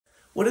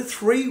What are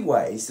 3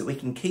 ways that we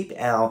can keep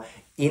our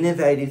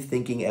innovative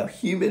thinking, our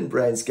human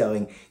brains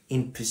going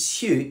in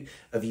pursuit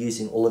of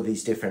using all of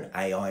these different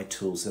AI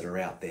tools that are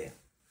out there?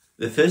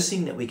 The first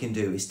thing that we can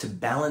do is to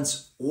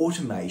balance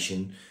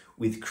automation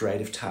with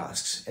creative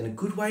tasks. And a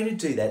good way to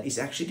do that is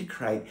actually to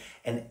create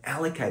and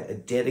allocate a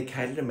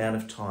dedicated amount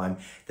of time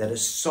that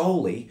is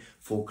solely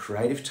for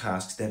creative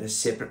tasks that are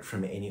separate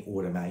from any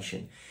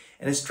automation.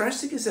 And as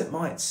drastic as it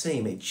might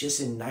seem, it just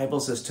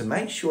enables us to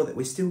make sure that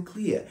we're still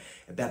clear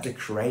about the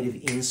creative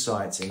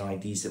insights and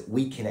ideas that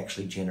we can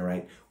actually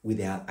generate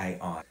without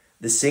AI.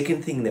 The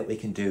second thing that we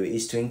can do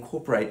is to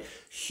incorporate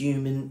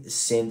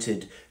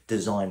human-centered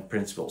design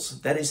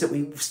principles. That is that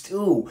we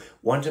still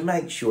want to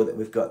make sure that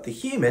we've got the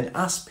human,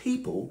 us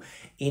people,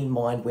 in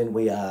mind when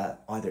we are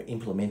either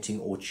implementing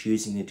or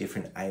choosing the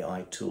different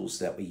AI tools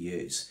that we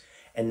use.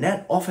 And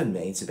that often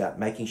means about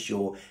making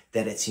sure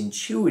that it's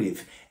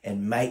intuitive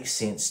and makes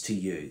sense to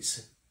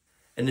use.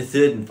 And the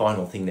third and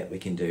final thing that we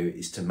can do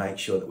is to make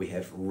sure that we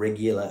have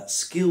regular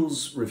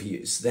skills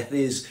reviews. That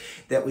is,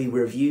 that we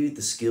review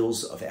the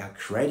skills of our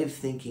creative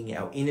thinking,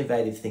 our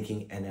innovative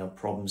thinking, and our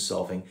problem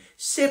solving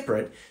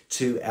separate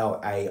to our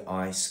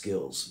AI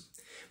skills.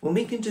 When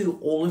we can do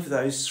all of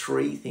those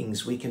 3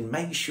 things, we can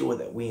make sure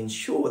that we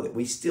ensure that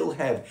we still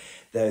have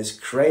those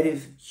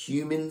creative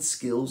human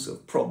skills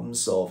of problem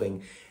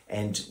solving,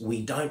 and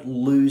we don't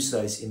lose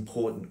those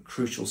important,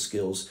 crucial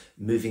skills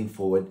moving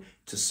forward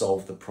to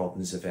solve the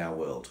problems of our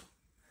world.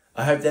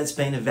 I hope that's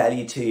been of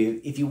value to you.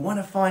 If you want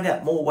to find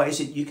out more ways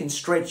that you can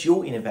stretch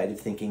your innovative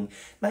thinking,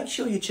 make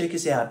sure you check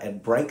us out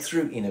at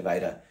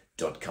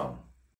breakthroughinnovator.com.